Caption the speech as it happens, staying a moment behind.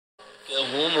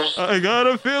I got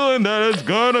a feeling that it's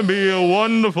gonna be a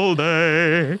wonderful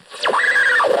day.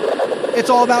 It's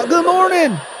all about good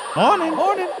morning. Morning.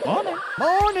 Morning. Morning.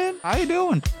 Morning. How you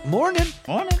doing? Morning.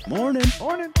 Morning. Morning.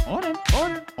 Morning. Morning.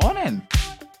 Morning. Morning.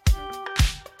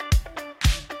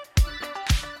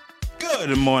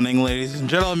 Good morning, ladies and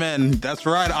gentlemen. That's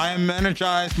right, I am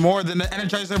energized more than the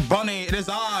Energizer Bunny. It is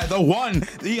I, the one,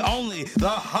 the only, the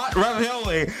hot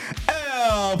ravioli,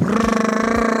 El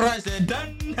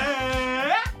Presidente,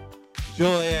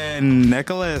 Julian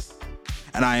Nicholas.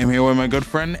 And I am here with my good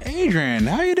friend Adrian.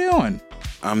 How you doing?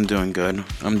 I'm doing good.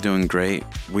 I'm doing great.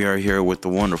 We are here with the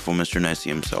wonderful Mr. Nessie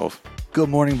himself. Good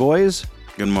morning, boys.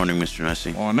 Good morning, Mr.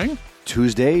 Nessie. Morning.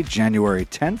 Tuesday, January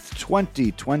 10th,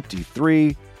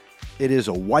 2023. It is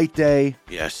a white day.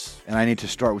 Yes. And I need to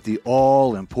start with the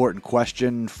all-important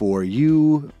question for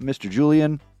you, Mr.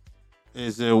 Julian.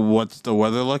 Is it what's the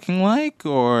weather looking like,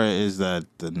 or is that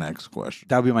the next question?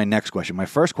 That would be my next question. My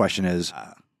first question is,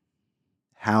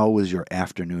 how was your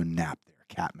afternoon nap there,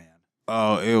 Catman?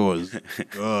 Oh, it was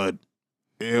good.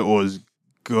 It was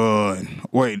good.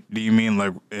 Wait, do you mean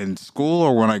like in school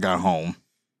or when I got home?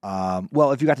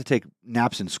 Well, if you got to take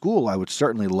naps in school, I would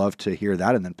certainly love to hear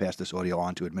that and then pass this audio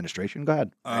on to administration. Go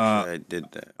ahead. Actually, I did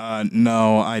that.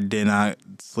 No, I did not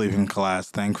sleep in class,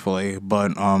 thankfully.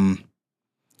 But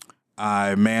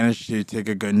I managed to take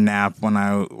a good nap when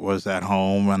I was at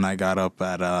home, and I got up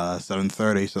at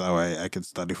 7:30 so that way I could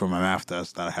study for my math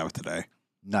test that I have today.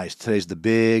 Nice. Today's the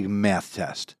big math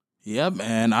test. Yep,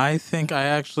 and I think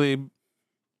I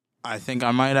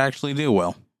might actually do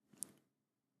well.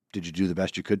 Did you do the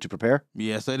best you could to prepare?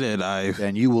 Yes, I did.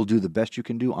 Then you will do the best you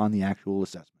can do on the actual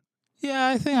assessment. Yeah,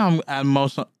 I think I'm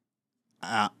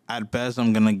at best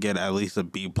I'm gonna get at least a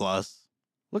B+.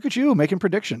 Look at you making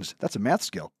predictions. That's a math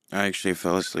skill. I actually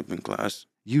fell asleep in class.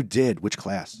 You did. Which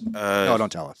class? No, don't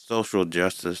tell us. Social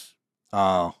justice.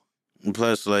 Oh.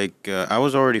 Plus, I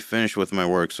was already finished with my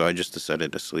work, so I just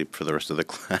decided to sleep for the rest of the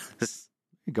class.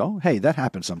 There you go. Hey, that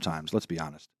happens sometimes. Let's be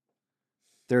honest.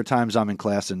 There are times I'm in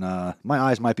class and my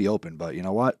eyes might be open, but you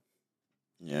know what?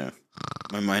 Yeah.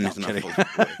 My mind is not kidding.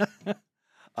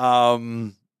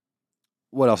 full.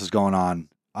 What else is going on?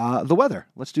 The weather.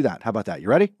 Let's do that. How about that? You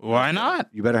ready? Why not?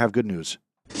 You better have good news.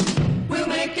 We'll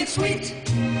make it sweet.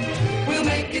 We'll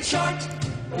make it short.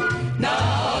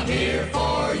 Now here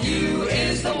for you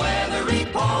is the weather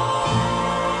report.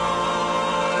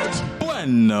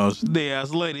 Buenos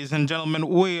dias, ladies and gentlemen.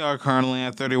 We are currently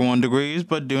at 31 degrees,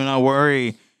 but do not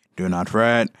worry. Do not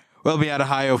fret. We'll be at a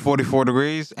high of 44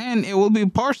 degrees, and it will be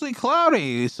partially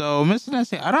cloudy. So, Mr.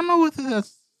 Nessie, I don't know whether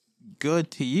that's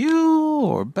good to you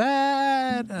or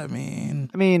bad. I mean,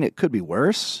 it could be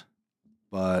worse,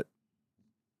 but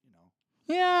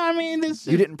yeah, I mean,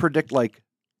 you didn't predict like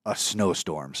a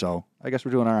snowstorm, so I guess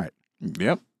we're doing all right.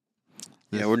 Yep.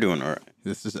 Yeah, we're doing all right.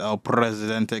 This is El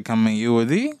Presidente coming you with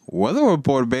the weather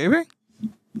report, baby.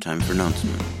 Time for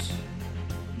announcements.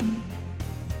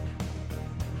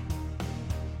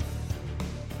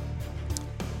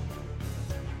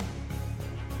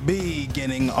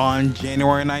 Beginning on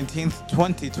January 19th,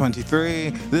 2023,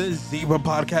 the Zebra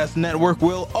Podcast Network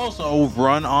will also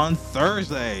run on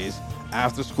Thursdays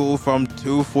after school from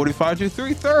 2:45 to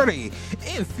 3:30.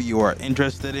 If you are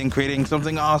interested in creating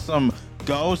something awesome,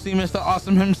 go see Mr.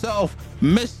 Awesome himself,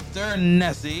 Mr.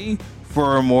 Nessie,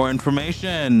 for more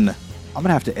information. I'm going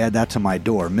to have to add that to my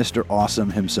door, Mr.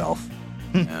 Awesome himself.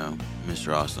 Yeah,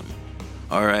 Mr. Awesome.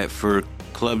 All right, for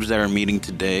clubs that are meeting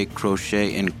today,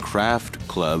 Crochet and Craft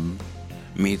Club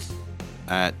meets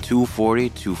at 2:40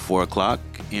 to 4 o'clock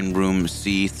in room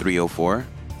C304.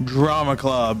 Drama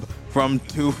Club from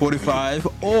 2:45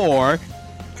 or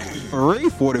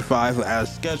 3:45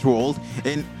 as scheduled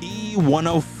in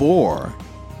E104.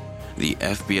 The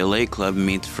FBLA Club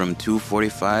meets from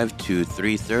 2:45 to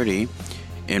 3:30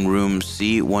 in room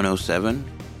C107.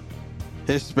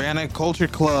 Hispanic Culture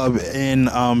Club in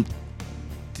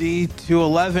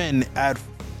D211 at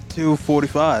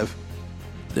 2:45.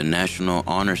 The National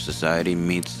Honor Society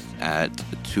meets at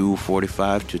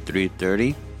 2:45 to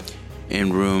 3:30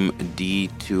 in room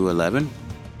D211.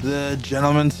 The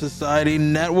Gentlemen's Society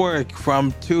Network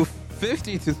from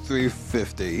 2:50 to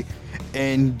 3:50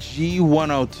 in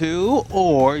G102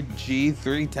 or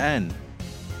G310.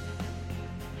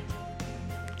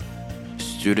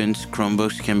 Students'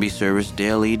 Chromebooks can be serviced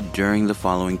daily during the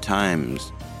following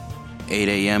times: 8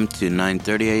 a.m. to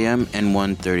 9:30 a.m. and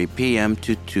 1:30 p.m.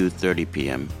 to 2:30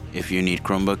 p.m. If you need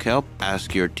Chromebook help,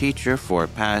 ask your teacher for a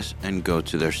pass and go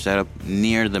to their setup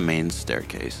near the main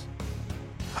staircase.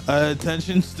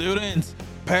 Attention students,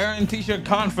 parent-teacher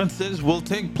conferences will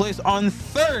take place on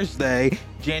Thursday,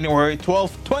 January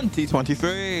 12th,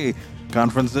 2023.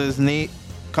 Conferences need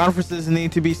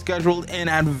to be scheduled in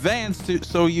advance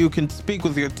so you can speak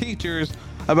with your teachers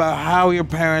about how your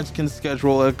parents can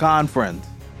schedule a conference.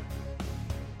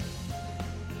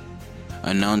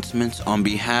 Announcements on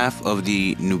behalf of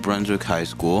the New Brunswick High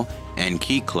School and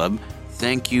Key Club.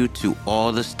 Thank you to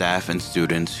all the staff and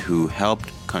students who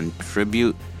helped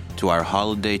contribute to our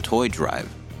holiday toy drive.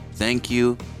 Thank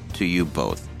you to you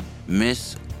both,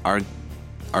 Miss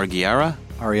Arriaga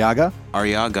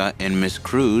and Miss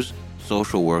Cruz,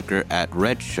 social worker at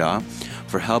Redshaw,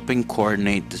 for helping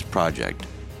coordinate this project.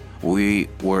 We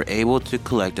were able to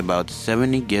collect about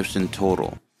 70 gifts in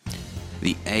total.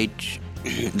 The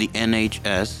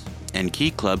NHS and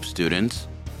Key Club students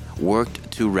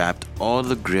worked to wrap all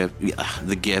the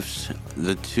gifts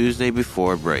the Tuesday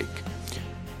before break,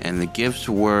 and the gifts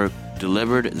were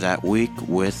delivered that week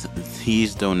with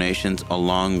these donations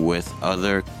along with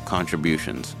other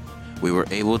contributions. We were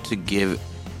able to give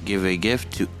a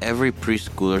gift to every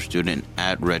preschooler student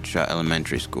at Redshaw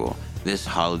Elementary School this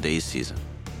holiday season.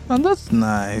 Oh, that's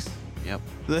nice. Yep.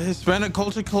 The Hispanic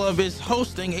Culture Club is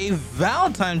hosting a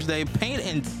Valentine's Day Paint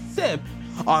and Sip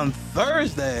on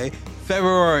Thursday,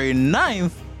 February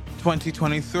 9th,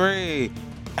 2023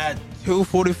 at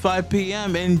 2:45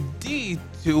 p.m. in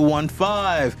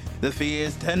D215. The fee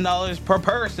is $10 per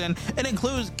person. It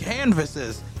includes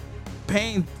canvases,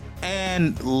 paint,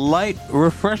 and light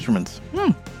refreshments.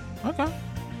 Okay.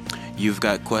 You've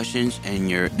got questions and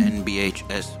your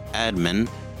NBHS admin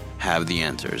have the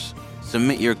answers.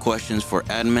 Submit your questions for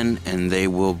admin and they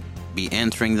will be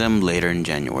answering them later in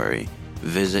January.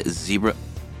 Visit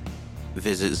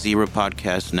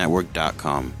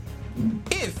zebrapodcastnetwork.com.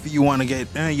 If you want to get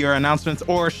your announcements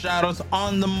or shout-outs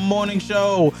on the morning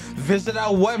show, visit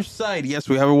our website. Yes,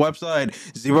 we have a website,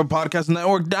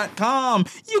 zebrapodcastnetwork.com.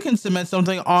 You can submit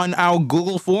something on our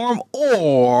Google form,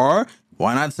 or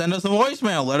why not send us a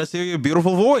voicemail? Let us hear your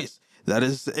beautiful voice. That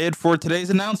is it for today's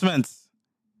announcements.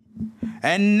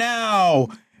 And now,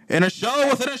 in a show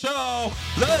within a show,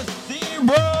 the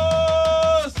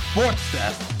Zebra Sports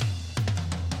Desk.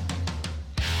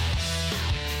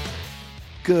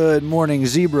 Good morning,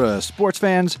 Zebra sports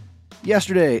fans.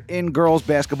 Yesterday, in girls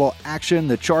basketball action,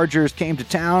 the Chargers came to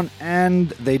town and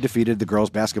they defeated the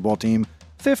girls basketball team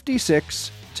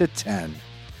 56-10.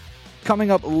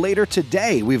 Coming up later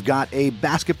today, we've got a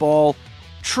basketball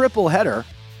triple header.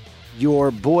 Your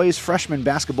boys freshman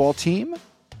basketball team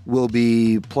will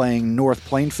be playing North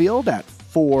Plainfield at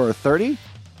 4:30,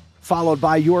 followed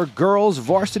by your girls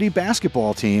varsity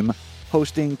basketball team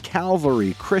hosting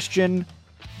Calvary Christian.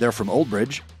 They're from Old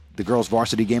Bridge. The girls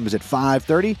varsity game is at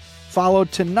 5:30,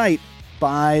 followed tonight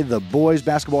by the boys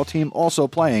basketball team also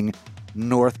playing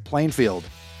North Plainfield.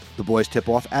 The boys tip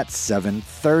off at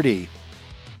 7:30.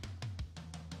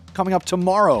 Coming up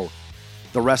tomorrow,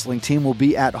 the wrestling team will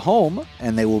be at home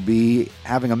and they will be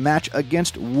having a match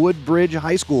against Woodbridge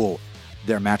High School.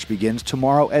 Their match begins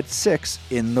tomorrow at 6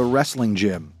 in the wrestling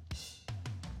gym.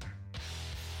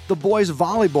 The boys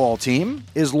volleyball team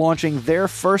is launching their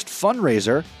first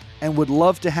fundraiser and would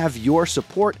love to have your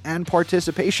support and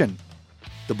participation.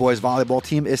 The boys volleyball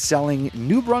team is selling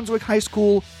New Brunswick High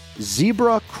School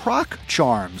Zebra Croc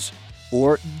Charms,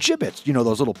 or gibbets. You know,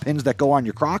 those little pins that go on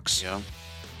your Crocs? Yeah.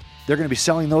 They're going to be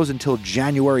selling those until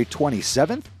January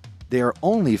 27th. They are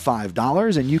only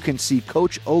 $5, and you can see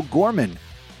Coach O'Gorman.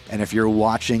 And if you're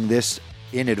watching this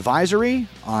in advisory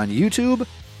on YouTube,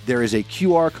 there is a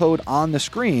QR code on the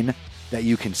screen that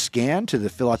you can scan to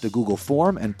fill out the Google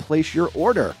form and place your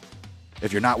order.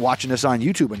 If you're not watching this on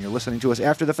YouTube and you're listening to us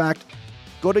after the fact,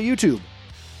 go to YouTube,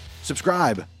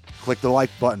 subscribe, click the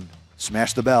like button,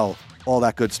 smash the bell, all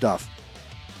that good stuff,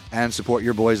 and support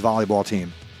your boys' volleyball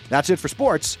team. That's it for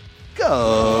sports.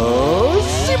 Go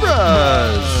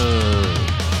Zebras!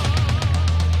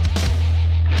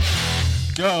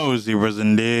 Go Zebras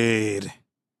indeed.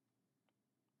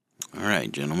 All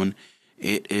right, gentlemen.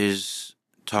 It is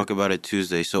Talk About It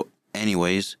Tuesday. So,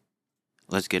 anyways,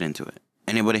 let's get into it.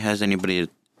 Anybody has anybody?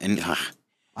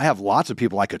 I have lots of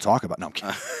people I could talk about. No, I'm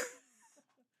kidding.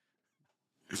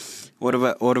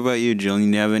 What about you,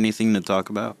 Julian? Do you have anything to talk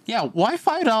about? Yeah, why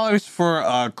 $5 for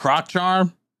a Croc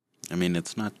Charm? I mean,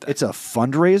 it's not that. It's a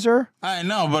fundraiser. I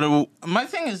know, but my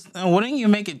thing is, wouldn't you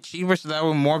make it cheaper so that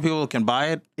way more people can buy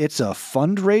it? It's a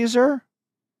fundraiser?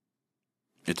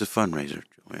 It's a fundraiser,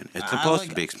 Julian. It's supposed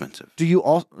to be expensive. Do you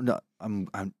all? No,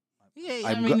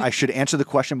 I should answer the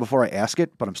question before I ask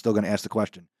it, but I'm still going to ask the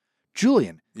question.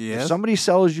 Julian, yes? If somebody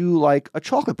sells you like a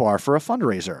chocolate bar for a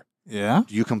fundraiser, Yeah,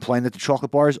 do you complain that the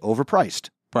chocolate bar is overpriced?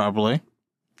 probably.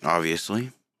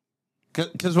 Obviously.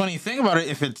 Because when you think about it,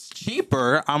 if it's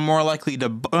cheaper, I'm more likely to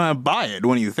buy it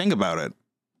when you think about it.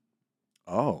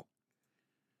 Oh.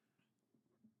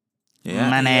 Yeah.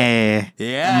 Money.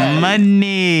 Yeah.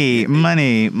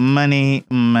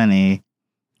 Money.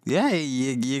 Yeah,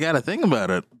 you got to think about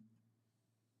it.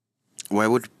 Why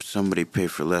would somebody pay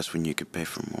for less when you could pay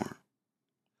for more?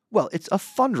 Well, it's a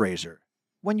fundraiser.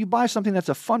 When you buy something that's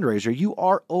a fundraiser, you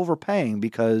are overpaying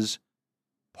because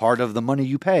part of the money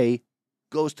you pay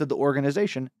goes to the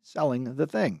organization selling the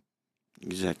thing.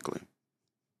 Exactly.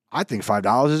 I think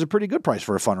 $5 is a pretty good price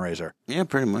for a fundraiser. Yeah,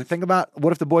 pretty much. Think about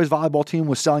what if the boys volleyball team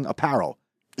was selling apparel?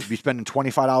 You'd be spending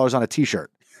 $25 on a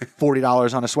t-shirt,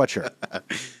 $40 on a sweatshirt.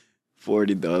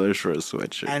 $40 for a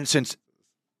sweatshirt. And since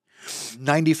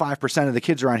 95% of the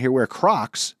kids around here wear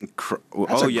Crocs,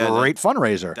 that's a great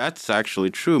fundraiser. That's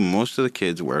actually true. Most of the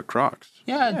kids wear Crocs.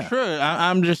 Yeah, true.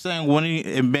 I'm just saying, wouldn't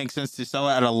it make sense to sell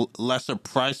it at a lesser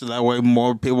price so that way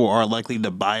more people are likely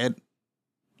to buy it?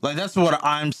 Like, that's what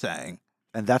I'm saying.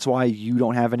 And that's why you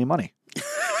don't have any money.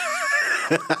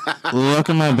 Look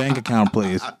at my bank account,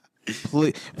 please.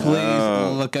 Please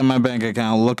look at my bank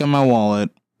account. Look at my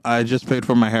wallet. I just paid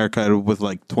for my haircut with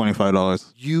like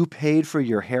 $25. You paid for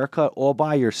your haircut all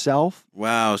by yourself?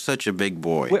 Wow, such a big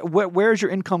boy. Where's your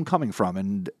income coming from?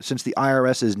 And since the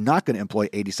IRS is not going to employ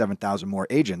 87,000 more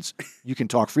agents, you can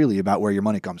talk freely about where your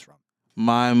money comes from.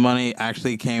 My money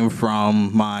actually came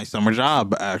from my summer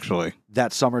job, actually.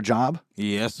 That summer job?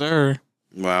 Yes, sir.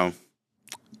 Wow.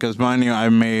 Because mind you, I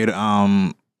made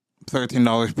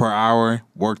 $13 per hour,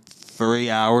 worked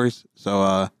 3 hours,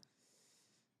 so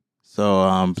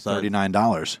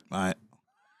 $39.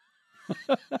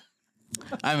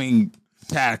 I mean,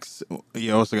 tax.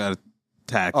 You also got to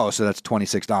tax. Oh, so that's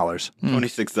 $26.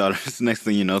 $26. Next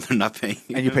thing you know, they're not paying.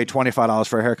 And you pay $25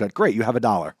 for a haircut. Great, you have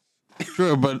 $1.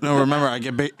 True, but no, remember, I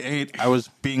get paid. I was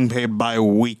being paid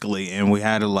bi-weekly, and we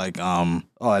had to like Oh,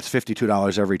 that's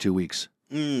 $52 every 2 weeks.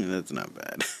 That's not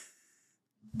bad.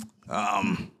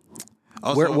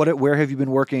 Also, Where have you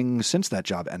been working since that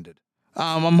job ended?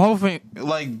 I'm hoping,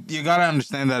 like, you gotta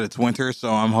understand that it's winter,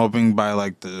 so I'm hoping by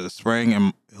like the spring,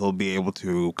 and he'll be able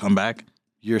to come back.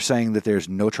 You're saying that there's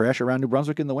no trash around New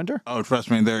Brunswick in the winter? Oh, trust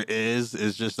me, there is.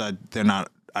 It's just that they're not,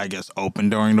 I guess, open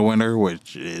during the winter,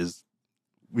 which is,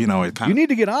 it kind of. You need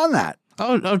to get on that.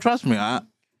 Oh, trust me,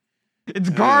 It's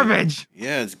garbage.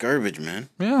 Yeah, it's garbage, man.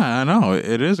 yeah, I know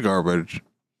it is garbage.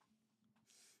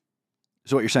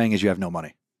 So what you're saying is you have no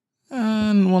money.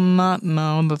 And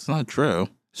no, that's not true.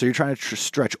 So you're trying to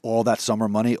stretch all that summer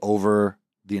money over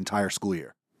the entire school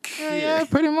year. Yeah,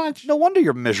 pretty much. No wonder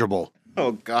you're miserable.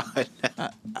 Oh, God.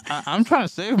 I'm trying to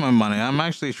save my money. I'm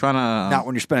actually trying to. Not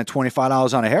when you're spending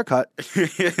 $25 on a haircut.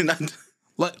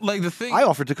 Like the thing. I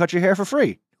offered to cut your hair for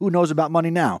free. Who knows about money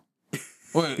now?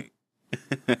 Wait.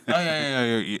 Oh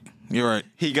yeah. You're right.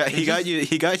 He got you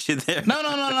there.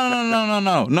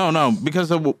 No.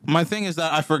 Because my thing is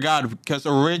that I forgot because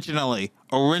originally,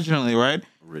 right?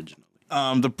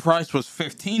 The price was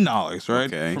 $15,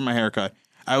 right? Okay. For my haircut.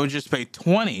 I would just pay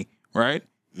 $20, right?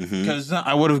 Because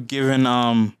I would have given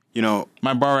my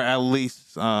barber at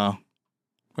least. Wait a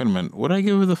minute. Would I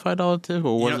give her the $5 tip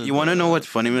or was you want to know what's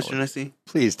funny, Mr. Nessie?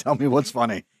 Please tell me what's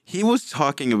funny. He was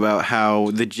talking about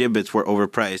how the gibbets were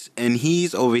overpriced, and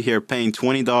he's over here paying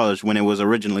 $20 when it was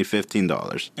originally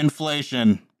 $15.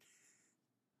 Inflation.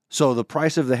 So the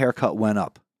price of the haircut went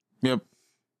up. Yep.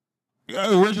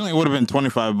 Originally it would have been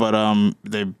 $25, but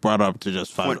they brought up to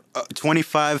just $5.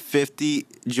 $25, $50.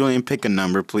 Julian, pick a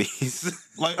number, please.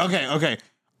 Like, okay.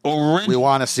 We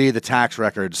want to see the tax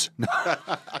records.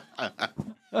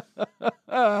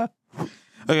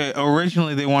 Okay,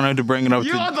 originally they wanted to bring it up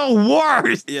You're the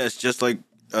worst. Yes, just like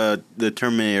the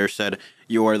Terminator said,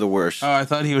 you are the worst. Oh, I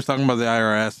thought he was talking about the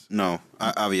IRS. No,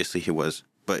 obviously he was,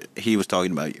 but he was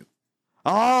talking about you.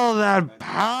 All that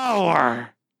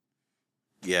power.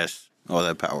 Yes, all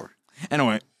that power.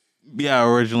 Anyway, yeah,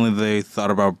 originally they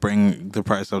thought about bringing the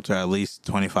price up to at least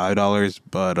 $25,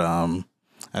 but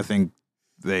I think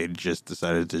they just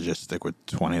decided to just stick with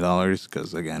 $20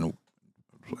 because, again,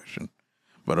 inflation.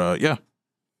 But, yeah.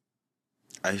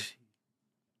 I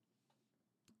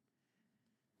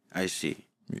see.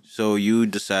 So you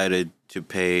decided to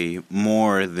pay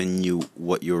more than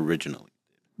what you originally.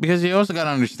 Because you also got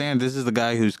to understand, this is the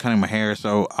guy who's cutting my hair,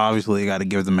 so obviously you got to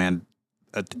give the man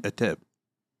a tip.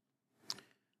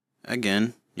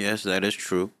 Again, yes, that is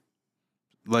true.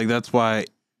 Like, that's why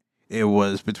it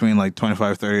was between, like,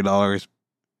 $25, $30,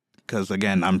 because,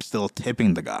 again, I'm still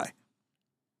tipping the guy.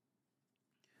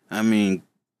 I mean,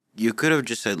 you could have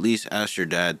just at least asked your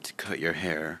dad to cut your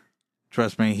hair.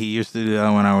 Trust me, he used to do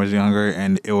that when I was younger,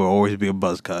 and it would always be a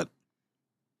buzz cut.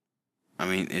 I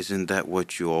mean, isn't that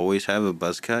what you always have, a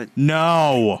buzz cut?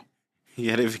 No. You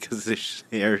get it because their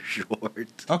hair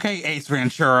short. Okay, Ace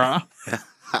Ventura.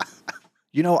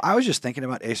 You know, I was just thinking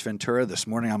about Ace Ventura this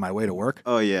morning on my way to work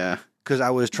Oh, yeah. because I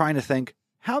was trying to think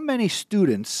how many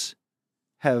students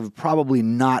have probably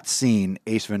not seen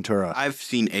Ace Ventura. I've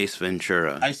seen Ace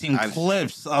Ventura. I've seen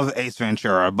clips of Ace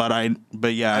Ventura,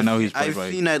 but yeah, I know he's played I've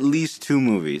by. seen at least 2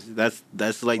 movies. That's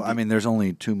like... Well, I mean, there's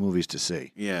only 2 movies to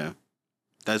see. Yeah.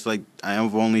 That's like...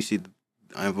 I've only seen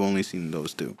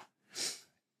those 2.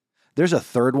 There's a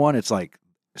third one. It's like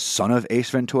Son of Ace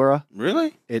Ventura.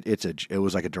 Really? It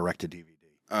was like a direct to DVD.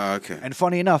 Oh, okay. And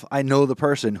funny enough, I know the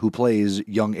person who plays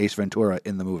young Ace Ventura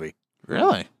in the movie.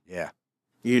 Really? Yeah,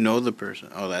 You know the person.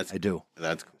 Oh, I do.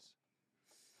 that's cool.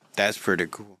 That's pretty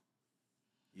cool.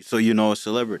 So you know a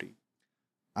celebrity.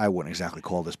 I wouldn't exactly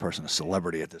call this person a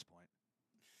celebrity at this point.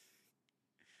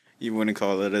 You wouldn't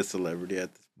call it a celebrity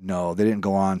at this... No, they didn't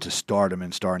go on to stardom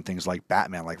and star in things like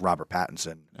Batman, like Robert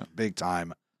Pattinson. Yeah. Big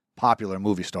time, popular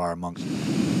movie star amongst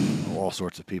all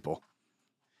sorts of people.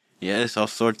 Yes, all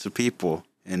sorts of people.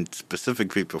 And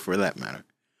specific people, for that matter.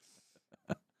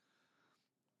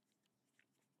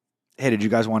 Hey, did you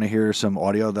guys want to hear some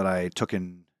audio that I took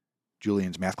in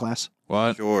Julian's math class?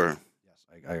 What? Sure.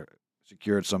 Yes, I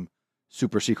secured some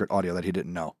super secret audio that he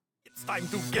didn't know. It's time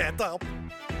to get up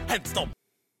and stop.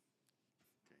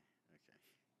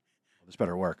 This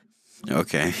better work.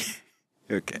 Okay.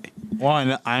 Okay.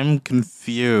 One, I'm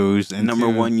confused. And Number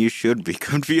two- 1, you should be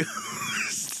confused.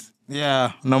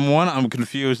 Yeah, number 1, I'm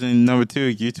confused, and number 2,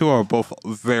 you two are both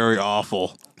very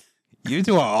awful. You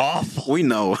two are awful. We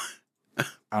know.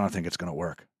 I don't think it's going to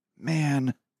work.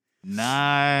 Man.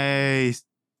 Nice.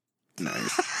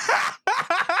 Nice.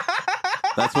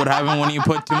 That's what happened when you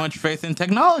put too much faith in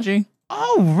technology.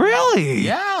 Oh, really?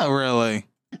 Yeah, really.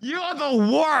 You're the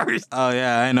worst. Oh,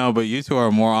 yeah, I know, but you two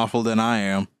are more awful than I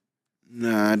am.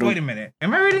 Nah, I don't... Wait a minute.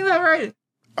 Am I reading that right?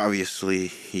 Obviously,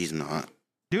 he's not.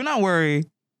 Do not worry.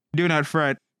 Do not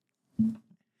fret.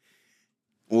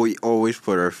 We always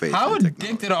put our faith How in technology.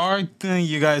 addicted are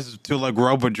you guys to, like,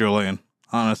 Robot Julian?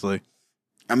 Honestly.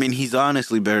 I mean, he's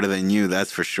honestly better than you, that's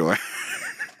for sure.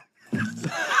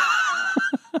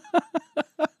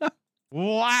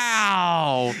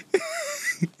 Wow.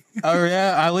 Oh,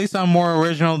 yeah, at least I'm more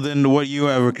original than what you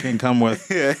ever can come with.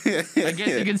 I guess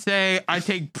you can say I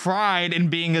take pride in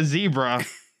being a zebra.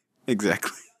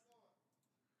 Exactly.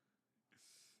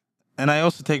 And I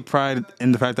also take pride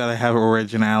in the fact that I have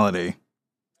originality.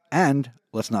 And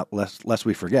lest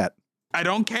we forget, I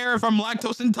don't care if I'm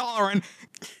lactose intolerant.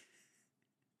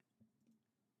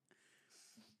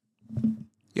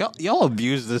 Y'all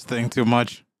abuse this thing too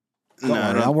much. don't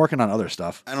worry, I'm working on other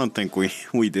stuff. I don't think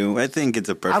we do. I think it's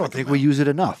a perfect I don't think amount. we use it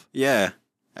enough. Yeah.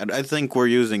 I think we're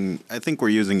using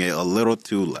it a little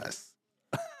too less.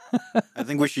 I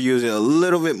think we should use it a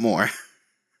little bit more.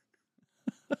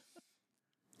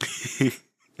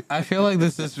 I feel like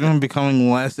this is becoming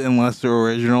less and less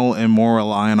original and more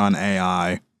reliant on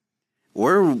AI.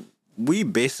 We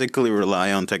basically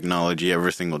rely on technology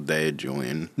every single day,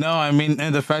 Julian. No, I mean,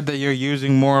 and the fact that you're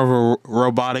using more of a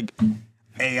robotic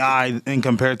AI in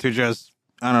compared to just,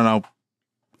 I don't know,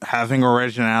 having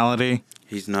originality.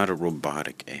 He's not a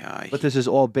robotic AI. But this is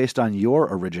all based on your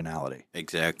originality.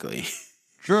 Exactly.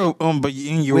 True, but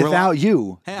you Without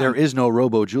you, Yeah. there is no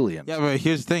Robo Julian. Yeah, but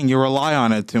here's the thing: you rely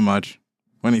on it too much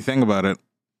when you think about it.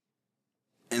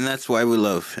 And that's why we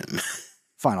love him.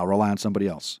 Fine, I'll rely on somebody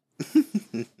else.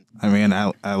 I mean,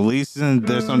 at least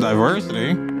there's some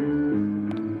diversity.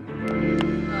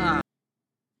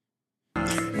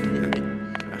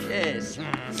 Yes.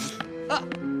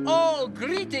 Oh,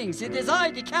 greetings. It is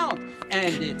I, the Count.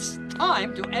 And it's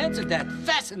time to answer that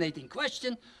fascinating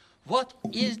question. What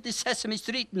is the Sesame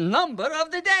Street number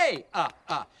of the day?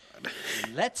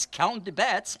 Let's count the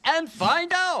bats and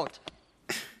find out.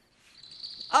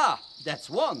 That's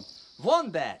one. One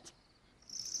bat.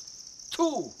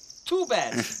 Two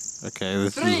bats. Okay,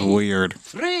 this is Three. weird.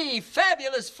 3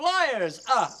 fabulous flyers.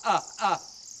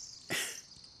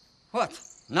 What?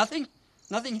 Nothing?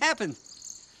 Nothing happened.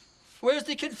 Where's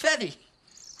the confetti?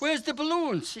 Where's the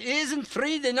balloons? Isn't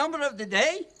 3 the number of the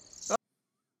day?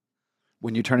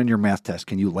 When you turn in your math test,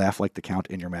 can you laugh like the Count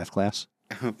in your math class?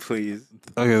 Please.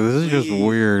 Okay, this is just Please.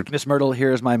 weird. Miss Myrtle,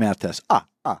 here's my math test.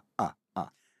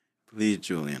 Please,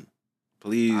 Julian.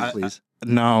 Please. Please.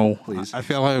 No, Please. I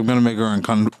feel like I'm gonna make her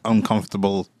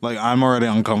uncomfortable. Like I'm already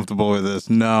uncomfortable with this.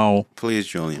 No, Please,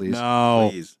 Julian. Please. no,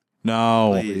 Please.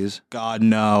 no, Please. God,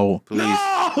 no. Please.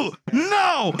 No!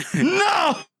 No!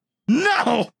 No!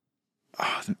 No!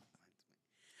 Oh,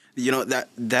 you know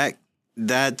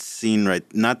that scene, right?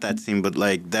 Not that scene, but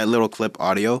like that little clip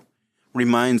audio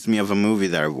reminds me of a movie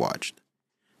that I've watched.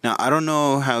 Now, I don't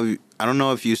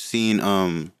know if you've seen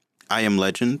I Am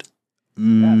Legend.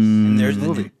 And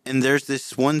There's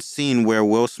this one scene where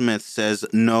Will Smith says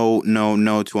no, no,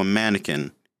 no to a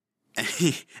mannequin.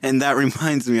 And that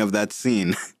reminds me of that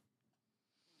scene.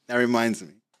 That reminds me.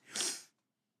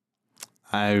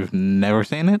 I've never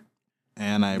seen it.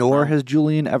 Nor has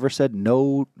Julian ever said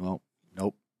no. Well,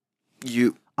 nope.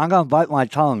 I'm going to bite my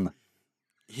tongue.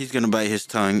 He's going to bite his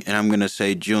tongue, and I'm going to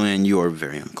say, Julian, you are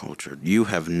very uncultured. You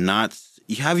have not...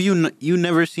 Have you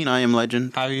never seen I Am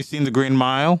Legend? Have you seen The Green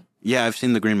Mile? Yeah, I've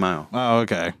seen The Green Mile. Oh,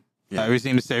 okay. Yeah. Have you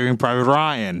seen Saving Private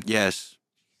Ryan? Yes.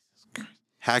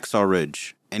 Hacksaw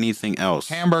Ridge. Anything else?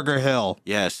 Hamburger Hill.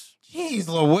 Yes. Jeez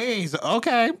Louise.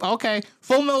 Okay.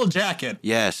 Full Metal Jacket.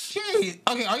 Yes. Jeez.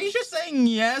 Okay, are you just saying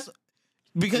yes?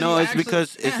 No, it's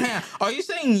because... Are you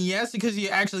saying yes because you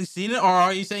actually seen it, or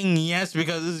are you saying yes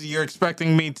because you're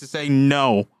expecting me to say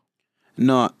no?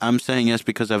 No, I'm saying yes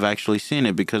because I've actually seen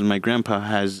it, because my grandpa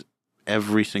has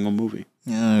every single movie.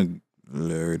 Oh,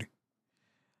 Lord.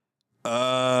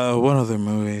 What other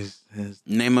movies?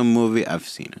 Name a movie, I've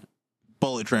seen it.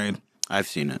 Bullet Train. I've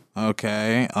seen it.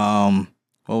 Okay.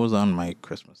 What was on my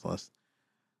Christmas list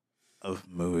of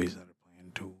movies that I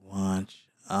plan to watch?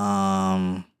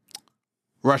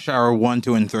 Rush Hour 1,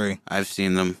 2, and 3. I've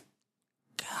seen them.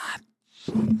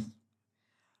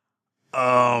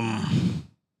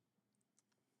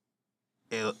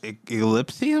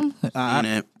 Ellipsium? Seen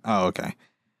it. Oh, okay.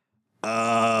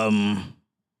 Man,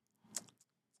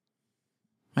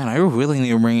 I really need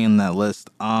to bring in that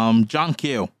list. John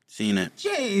Q. Seen it.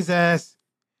 Jesus.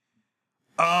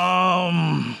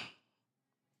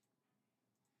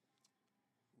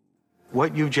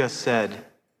 What you just said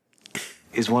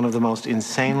is one of the most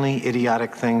insanely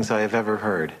idiotic things I have ever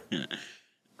heard.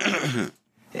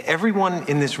 Everyone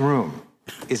in this room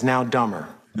is now dumber.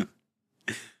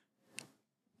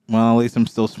 Well, at least I'm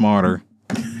still smarter.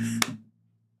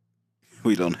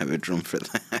 We don't have a drum for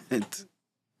that.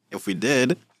 If we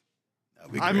did,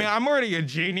 that'd be great. I mean, I'm already a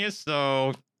genius,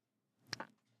 so...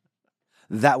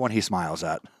 That one he smiles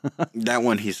at. That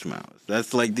one he smiles.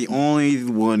 That's like the only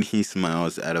one he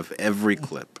smiles out of every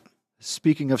clip.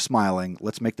 Speaking of smiling,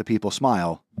 let's make the people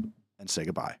smile and say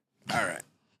goodbye. All right.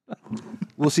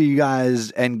 We'll see you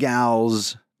guys and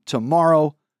gals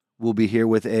tomorrow. We'll be here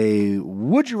with a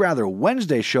Would You Rather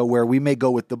Wednesday show where we may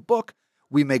go with the book,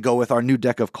 we may go with our new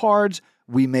deck of cards,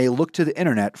 we may look to the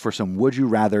internet for some Would You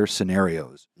Rather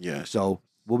scenarios. Yes. So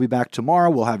we'll be back tomorrow.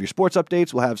 We'll have your sports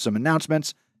updates. We'll have some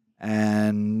announcements.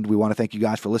 And we want to thank you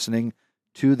guys for listening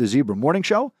to the Zebra Morning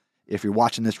Show. If you're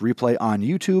watching this replay on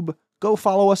YouTube, go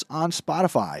follow us on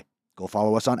Spotify. Go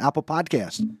follow us on Apple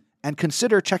Podcasts. And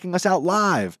consider checking us out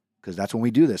live, because that's when we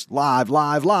do this. Live,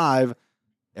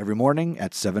 every morning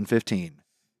at 7:15.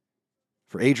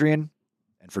 For Adrian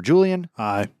and for Julian,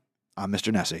 Hi. I'm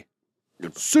Mr. Nessie.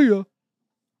 See ya.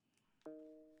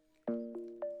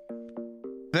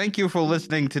 Thank you for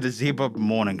listening to the Zebra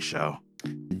Morning Show.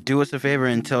 Do us a favor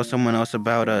and tell someone else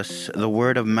about us. The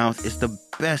word of mouth is the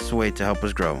best way to help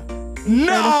us grow. Sure to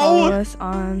follow us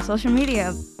on social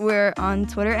media. We're on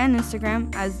Twitter and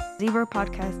Instagram as Zebra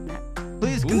Podcast Net.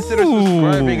 Please consider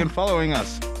subscribing and following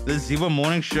us. The Zebra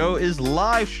Morning Show is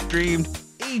live streamed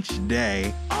each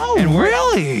day. Oh, and we're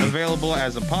really? Available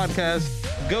as a podcast.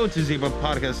 Go to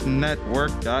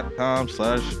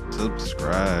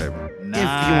zebrapodcastnetwork.com/subscribe. If you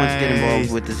want to get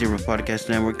involved with the Zebra Podcast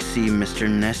Network, see Mr.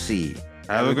 Nessie.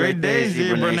 Have a great day,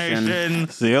 Zebra Nation.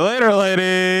 See you later,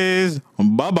 ladies.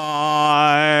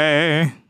 Bye-bye.